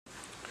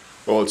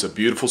Well, it's a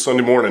beautiful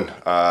Sunday morning.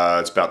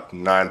 It's about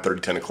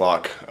 9:30, 10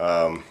 o'clock.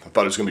 I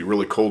thought it was going to be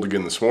really cold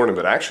again this morning,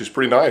 but actually it's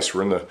pretty nice.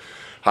 We're in the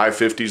high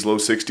 50s, low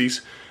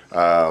 60s.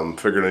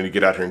 Figured I need to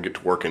get out here and get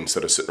to work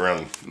instead of sitting around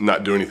and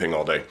not do anything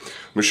all day.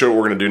 Let me show you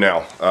what we're going to do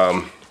now.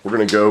 We're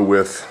going to go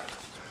with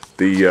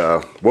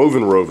the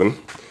woven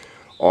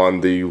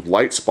on the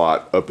light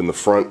spot up in the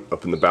front,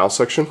 up in the bow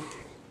section.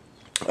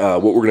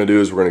 What we're going to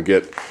do is we're going to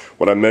get,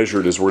 what I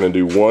measured is we're going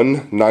to do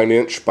one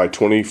 9-inch by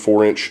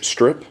 24-inch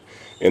strip,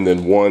 and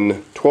then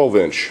one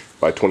 12-inch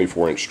by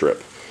 24-inch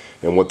strip.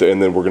 And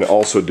then we're going to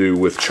also do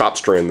with chop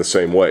strand the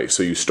same way.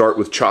 So you start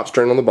with chop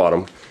strand on the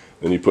bottom,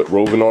 then you put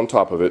woven on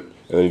top of it,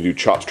 and then you do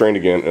chop strand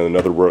again and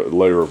another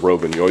layer of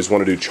woven. You always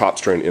want to do chop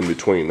strand in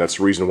between. That's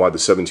the reason why the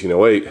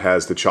 1708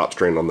 has the chop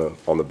strand on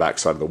the back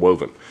side of the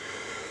woven.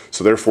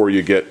 So therefore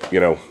you get,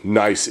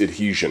 nice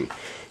adhesion.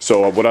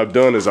 So what I've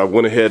done is I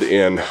went ahead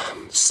and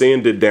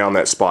sanded down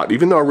that spot,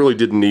 even though I really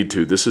didn't need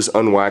to. This is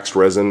unwaxed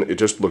resin. It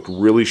just looked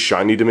really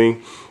shiny to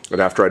me. And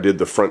after I did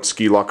the front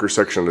ski locker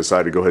section, I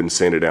decided to go ahead and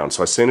sand it down.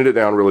 So I sanded it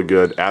down really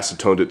good,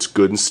 acetoned it, it's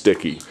good and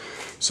sticky.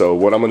 So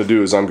what I'm going to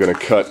do is I'm going to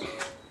cut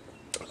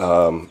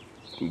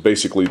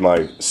basically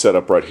my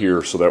setup right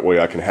here, so that way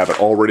I can have it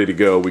all ready to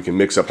go. We can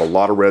mix up a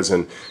lot of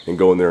resin and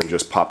go in there and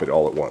just pop it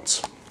all at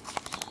once.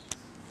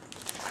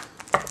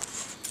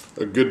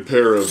 A good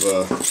pair of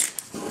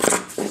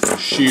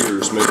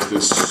shears makes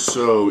this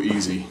so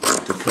easy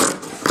to cut.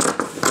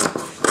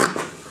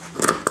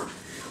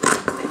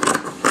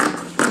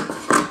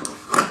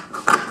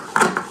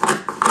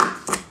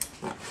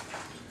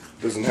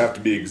 Doesn't have to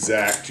be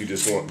exact, you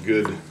just want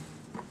good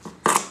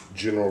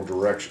general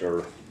direction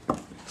or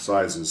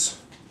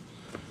sizes.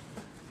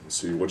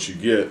 See, what you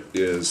get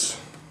is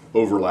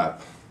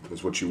overlap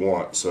is what you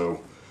want,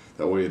 so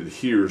that way it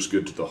adheres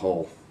good to the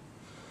hull.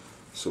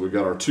 So we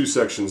got our two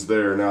sections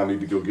there. Now I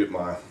need to go get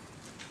my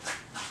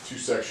two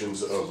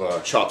sections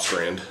of chop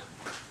strand,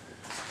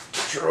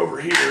 which are over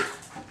here.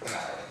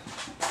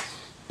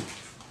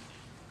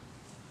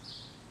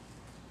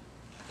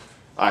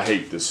 I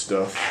hate this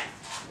stuff.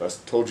 I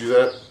told you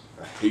that.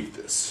 I hate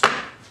this.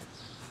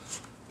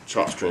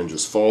 Chop strand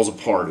just falls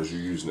apart as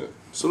you're using it.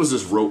 So does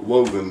this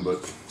woven, but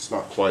it's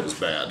not quite as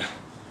bad.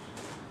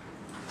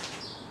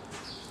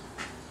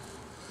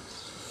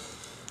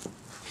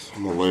 So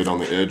I'm going to lay it on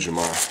the edge of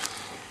my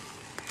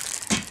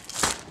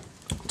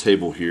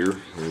table here.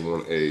 We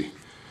want a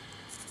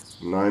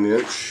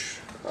 9-inch.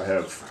 I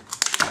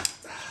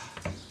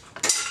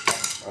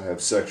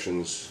have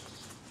sections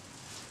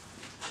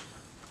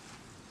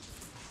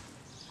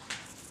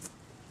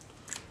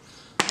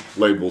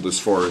labeled as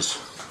far as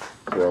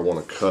where I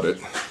want to cut it,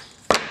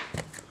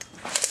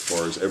 as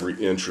far as every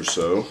inch or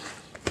so.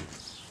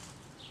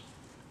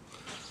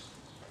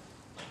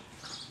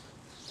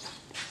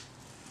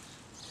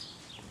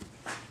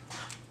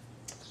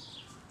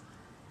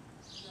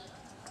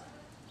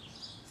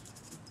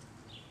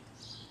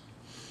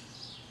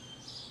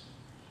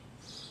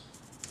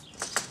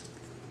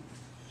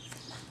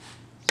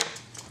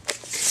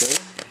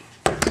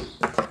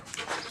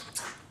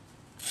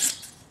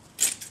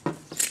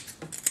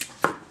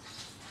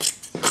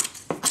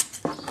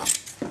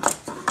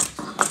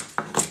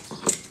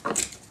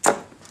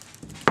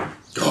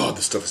 God,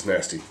 this stuff is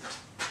nasty.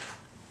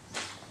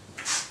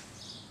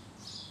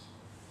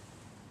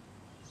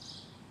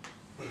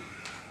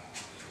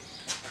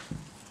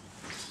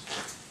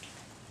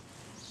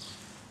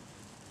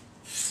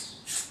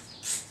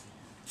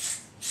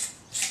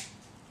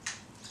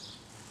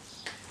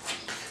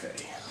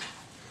 Okay.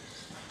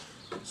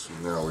 So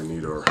now we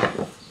need our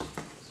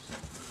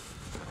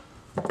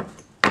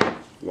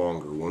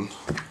longer one.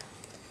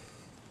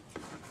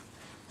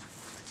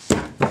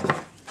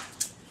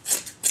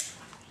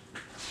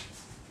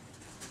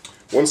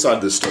 One side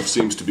of this stuff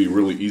seems to be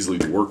really easily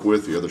to work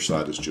with, the other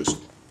side is just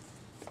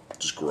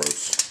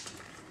gross.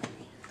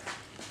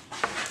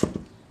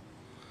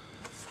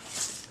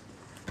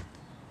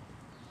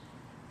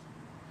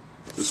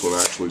 This one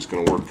actually is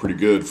going to work pretty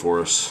good for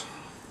us.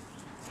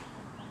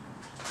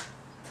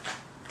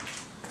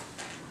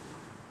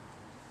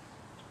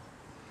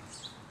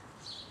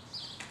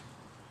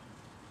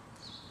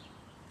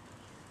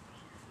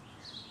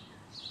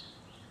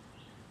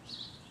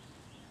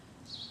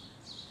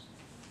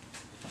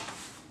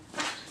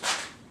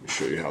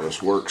 Show you how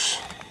this works.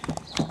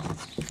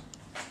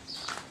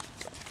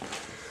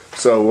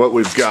 So what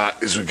we've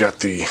got is we've got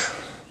the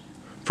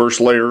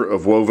first layer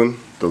of woven,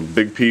 the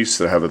big piece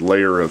that have a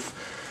layer of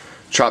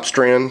chop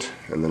strand,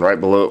 and then right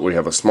below it we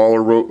have a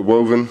smaller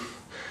woven,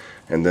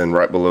 and then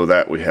right below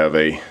that we have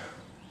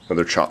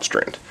another chop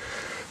strand.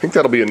 I think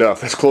that'll be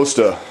enough. That's close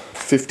to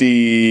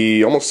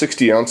 50, almost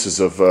 60 ounces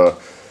of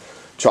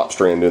chop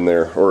strand in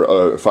there,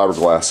 or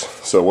fiberglass.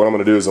 So what I'm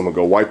going to do is I'm going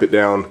to go wipe it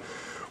down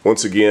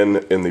once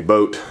again in the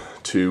boat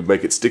to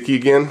make it sticky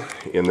again,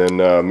 and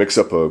then mix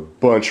up a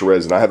bunch of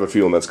resin. I have a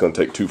feeling that's going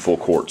to take 2 full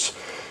quarts,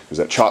 because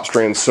that chop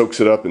strand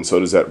soaks it up and so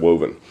does that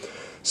woven.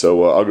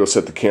 So I'll go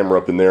set the camera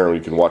up in there and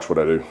you can watch what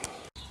I do.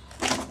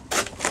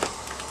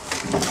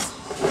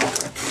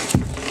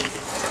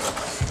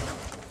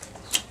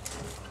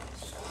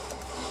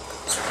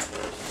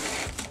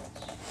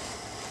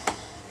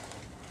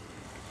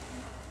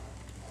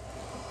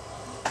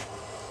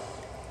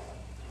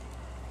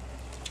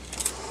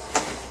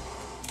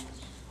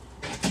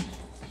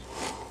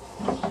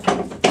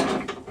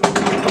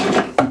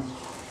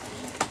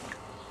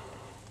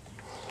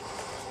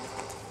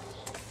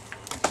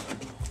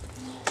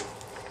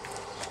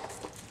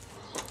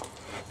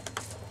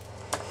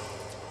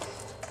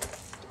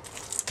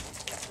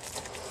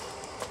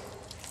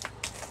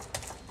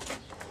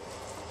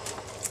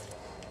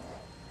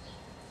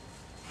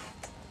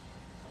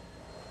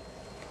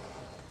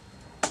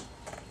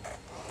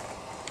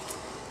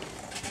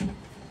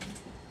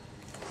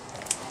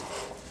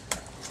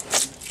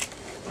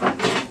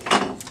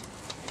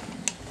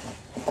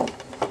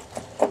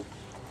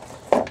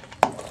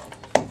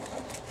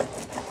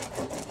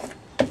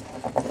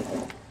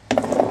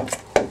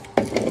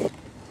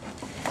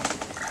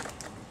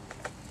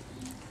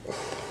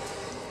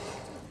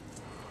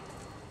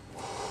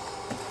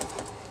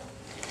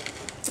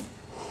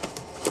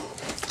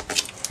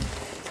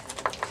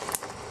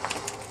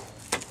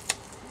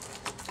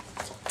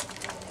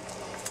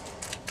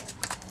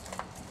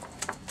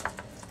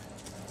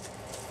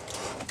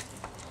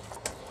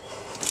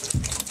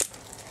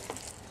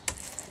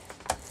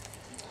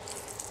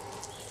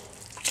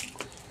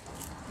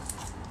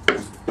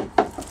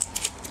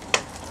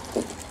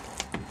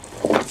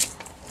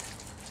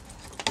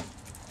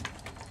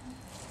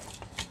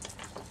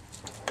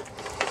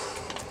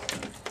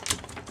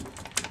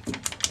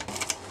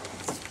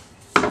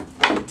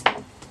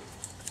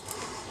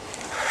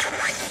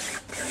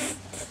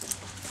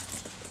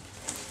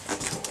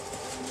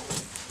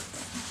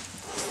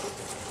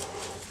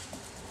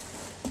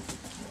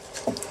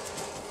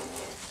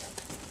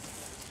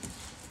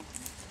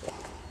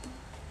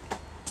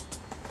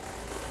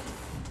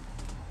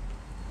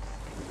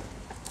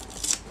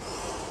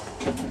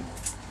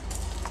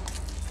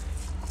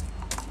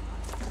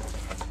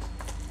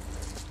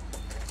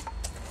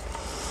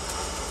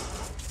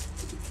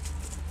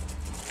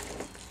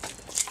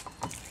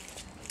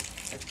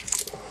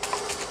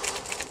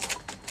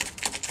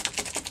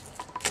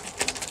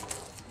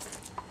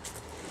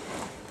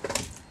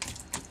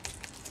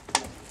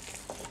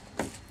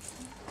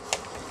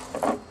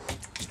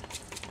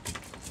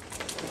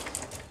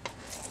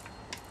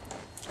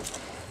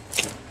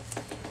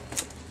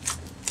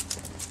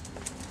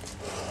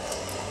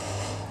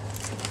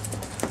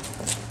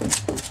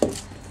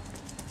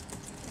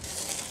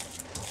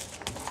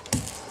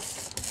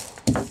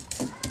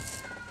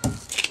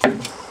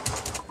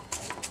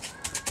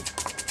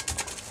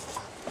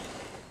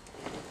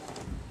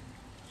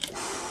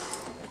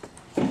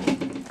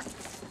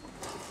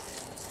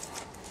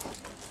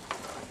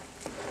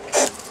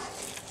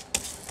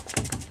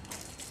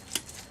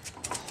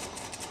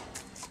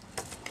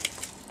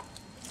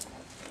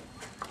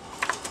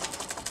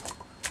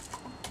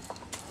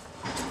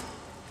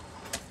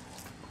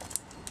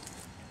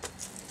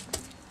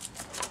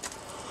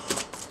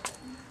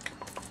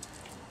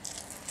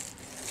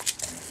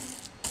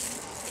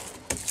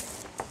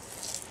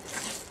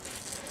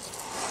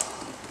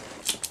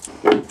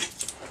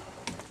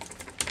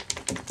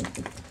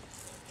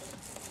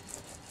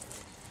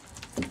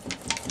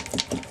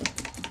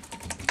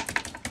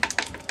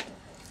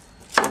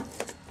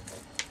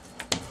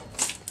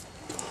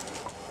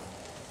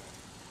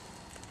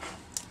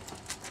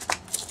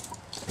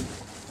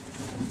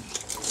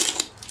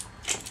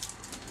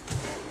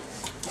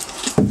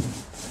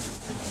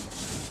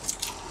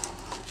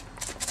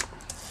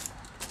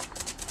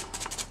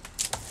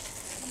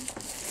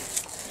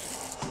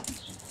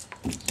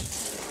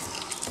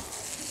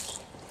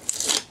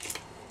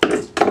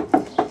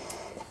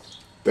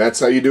 That's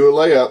how you do a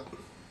layup.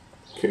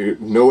 Okay,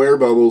 no air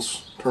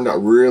bubbles. Turned out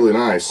really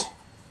nice.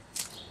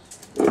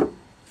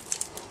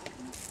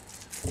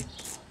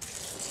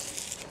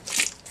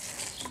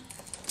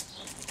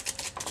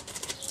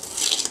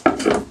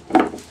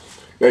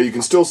 Now you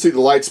can still see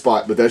the light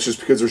spot, but that's just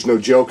because there's no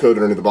gel coat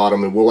under the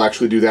bottom, and we'll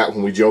actually do that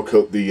when we gel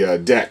coat the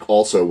deck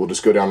also. We'll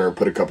just go down there and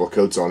put a couple of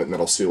coats on it, and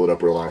that'll seal it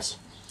up real nice.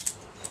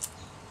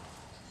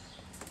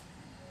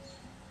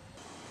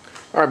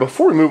 Alright,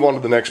 before we move on to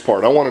the next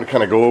part, I wanted to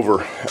kind of go over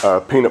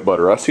peanut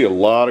butter. I see a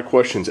lot of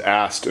questions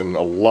asked and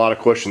a lot of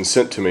questions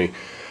sent to me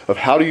of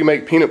how do you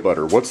make peanut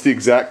butter? What's the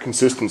exact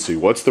consistency?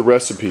 What's the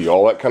recipe?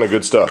 All that kind of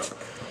good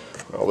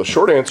stuff. Well, the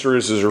short answer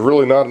is there's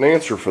really not an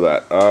answer for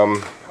that.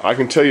 I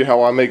can tell you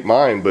how I make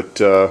mine, but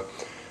I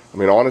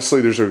mean, honestly,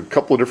 there's a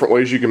couple of different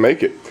ways you can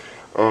make it.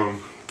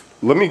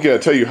 Let me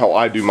tell you how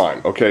I do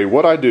mine. Okay,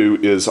 what I do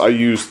is I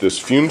use this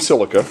fumed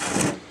silica,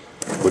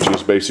 which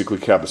is basically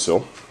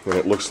Cabasil, and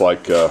it looks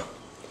like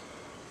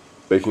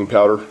baking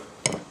powder,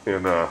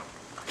 and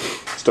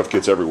stuff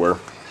gets everywhere.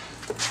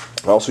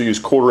 I also use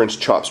 1/4-inch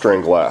chop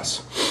strand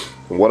glass.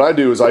 And what I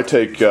do is I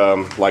take,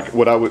 like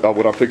what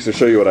I'm fixing to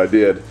show you what I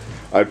did.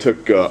 I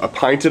took a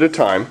pint at a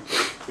time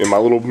in my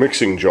little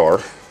mixing jar,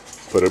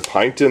 put a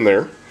pint in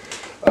there,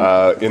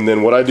 and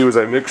then what I do is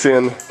I mix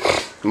in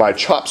my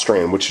chop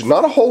strand, which is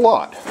not a whole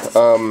lot.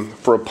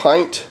 For a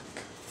pint,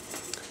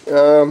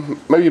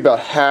 maybe about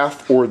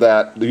half or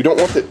that. You don't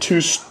want it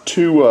too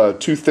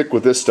thick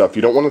with this stuff.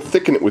 You don't want to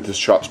thicken it with this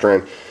chop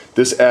strand.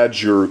 This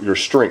adds your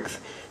strength.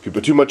 If you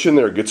put too much in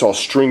there, it gets all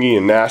stringy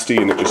and nasty,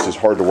 and it just is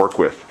hard to work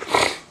with.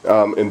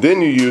 And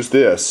then you use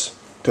this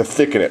to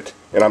thicken it.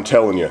 And I'm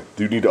telling you,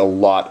 you need a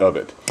lot of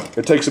it.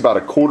 It takes about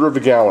 1/4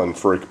 gallon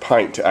for a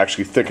pint to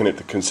actually thicken it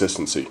to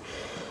consistency.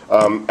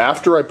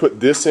 After I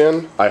put this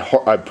in, I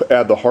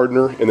add the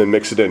hardener and then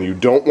mix it in. You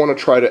don't want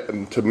to try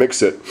to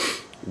mix it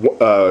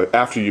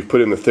after you've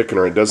put in the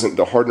thickener.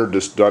 The hardener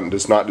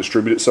does not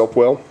distribute itself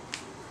well.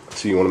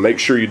 So you want to make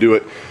sure you do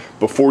it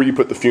before you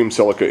put the fumed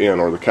silica in,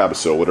 or the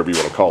Cabasil, whatever you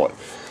want to call it.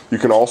 You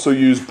can also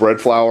use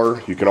bread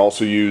flour. You can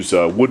also use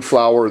wood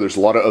flour. There's a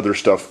lot of other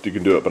stuff you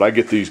can do it, but I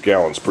get these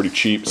gallons pretty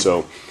cheap,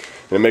 so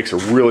it makes a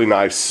really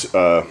nice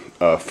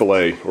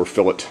fillet or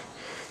fillet.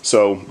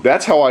 So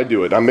that's how I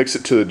do it. I mix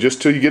it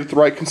just till you get it the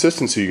right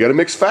consistency. You got to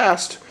mix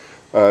fast.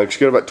 You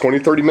got about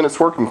 20-30 minutes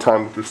working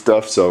time with this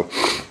stuff. So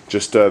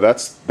just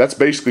that's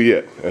basically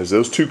it. As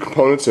those two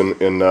components and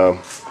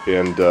what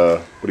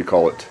do you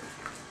call it?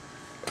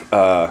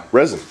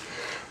 Resin.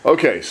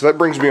 Okay, so that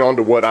brings me on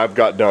to what I've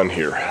got done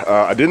here.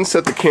 I didn't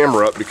set the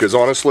camera up because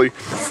honestly,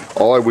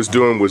 all I was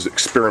doing was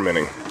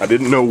experimenting. I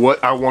didn't know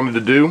what I wanted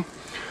to do.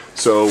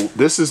 So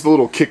this is the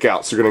little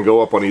kickouts. They're going to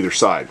go up on either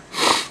side.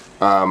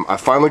 I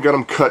finally got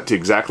them cut to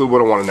exactly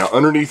what I wanted. Now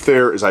underneath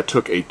there is I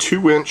took a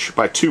 2-inch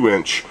by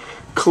 2-inch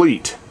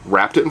cleat,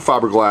 wrapped it in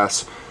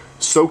fiberglass,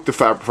 soaked the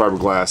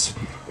fiberglass,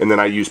 and then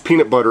I used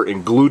peanut butter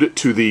and glued it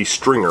to the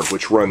stringer,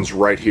 which runs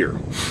right here.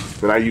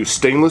 Then I used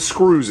stainless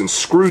screws and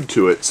screwed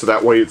to it, so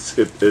that way it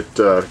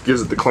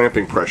gives it the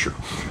clamping pressure.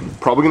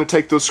 Probably going to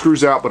take those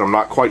screws out, but I'm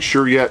not quite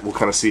sure yet. We'll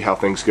kind of see how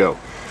things go.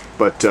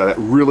 But that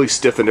really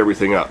stiffened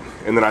everything up.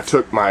 And then I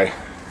took my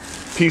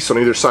piece on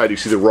either side. You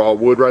see the raw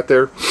wood right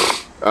there?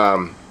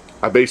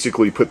 I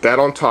basically put that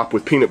on top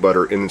with peanut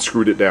butter and then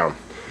screwed it down.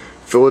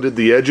 Filleted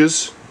the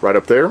edges right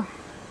up there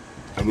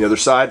on the other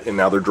side, and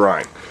now they're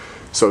drying.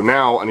 So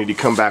now I need to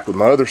come back with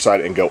my other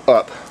side and go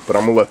up, but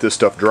I'm gonna let this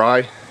stuff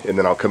dry and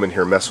then I'll come in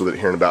here and mess with it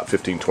here in about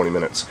 15-20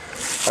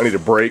 minutes. I need a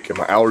break and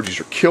my allergies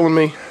are killing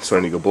me, so I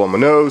need to go blow my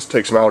nose,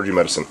 take some allergy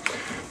medicine.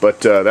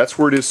 But that's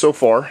where it is so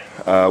far.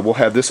 We'll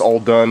have this all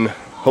done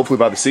hopefully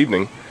by this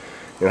evening,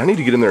 and I need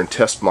to get in there and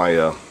test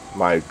my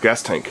my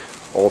gas tank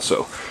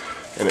also.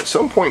 And at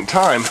some point in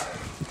time,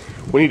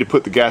 we need to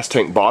put the gas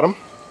tank bottom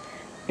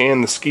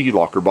and the ski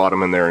locker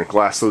bottom in there and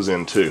glass those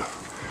in too.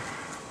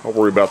 I'll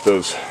worry about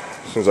those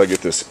as soon as I get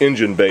this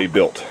engine bay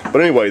built.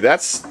 But anyway,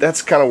 that's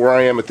kind of where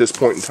I am at this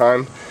point in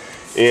time,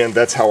 and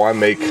that's how I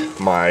make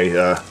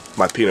my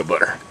my peanut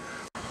butter.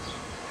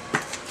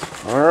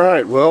 All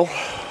right, well,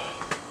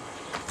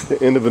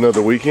 the end of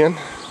another weekend.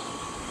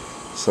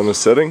 Sun is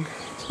setting.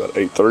 It's about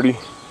 8:30.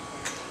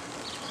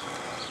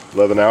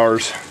 11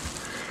 hours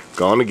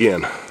gone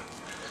again.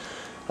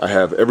 I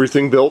have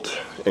everything built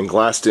and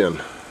glassed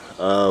in.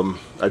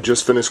 I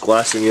just finished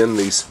glassing in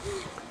these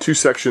 2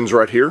 sections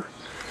right here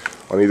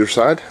on either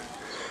side,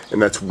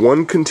 and that's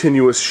one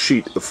continuous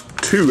sheet of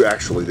 2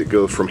 actually that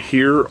goes from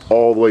here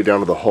all the way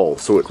down to the hull,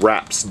 so it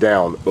wraps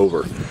down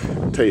over.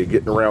 I'll tell you,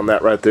 getting around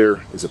that right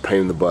there is a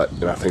pain in the butt,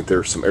 and I think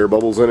there's some air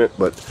bubbles in it,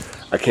 but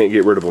I can't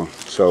get rid of them,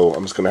 so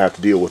I'm just gonna have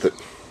to deal with it.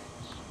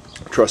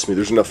 Trust me,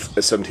 there's enough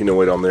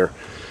 1708 on there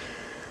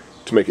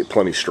to make it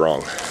plenty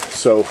strong.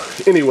 So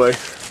anyway,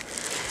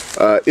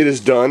 it is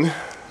done.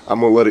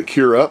 I'm gonna let it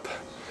cure up.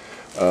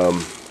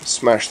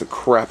 Smashed the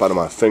crap out of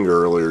my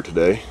finger earlier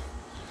today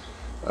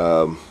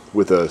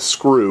with a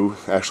screw.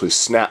 Actually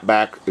snapped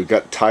back. It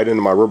got tied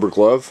into my rubber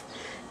glove,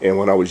 and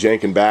when I was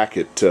yanking back,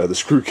 the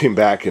screw came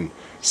back and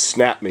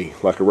snapped me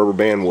like a rubber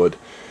band would.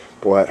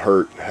 Boy, that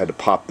hurt. I had to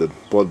pop the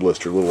blood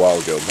blister a little while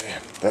ago.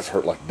 Man, that's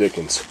hurt like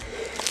dickens.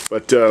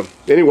 But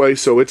anyway,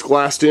 so it's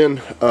glassed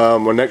in.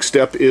 My next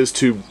step is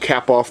to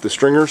cap off the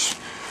stringers,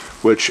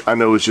 which I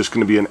know is just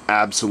going to be an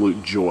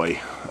absolute joy.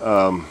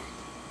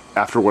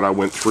 After what I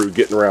went through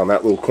getting around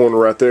that little corner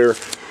right there,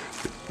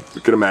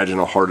 you can imagine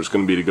how hard it's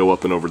going to be to go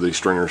up and over these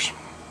stringers.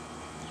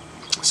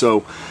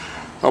 So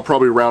I'll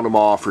probably round them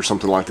off or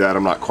something like that.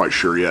 I'm not quite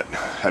sure yet.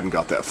 Hadn't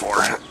got that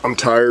far. I'm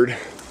tired.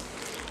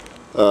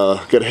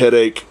 Got a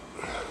headache.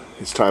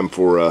 It's time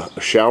for a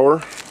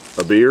shower,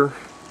 a beer,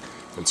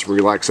 and some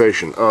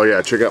relaxation. Oh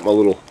yeah, check out my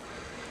little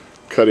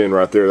cut in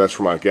right there. That's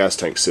where my gas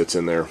tank sits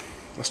in there.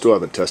 I still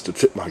haven't tested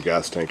fit my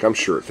gas tank. I'm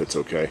sure it fits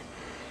okay.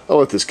 I'll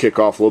let this kick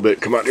off a little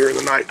bit, come out here in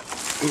the night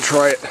and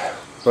try it.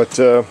 But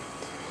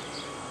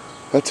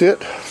that's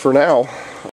it for now.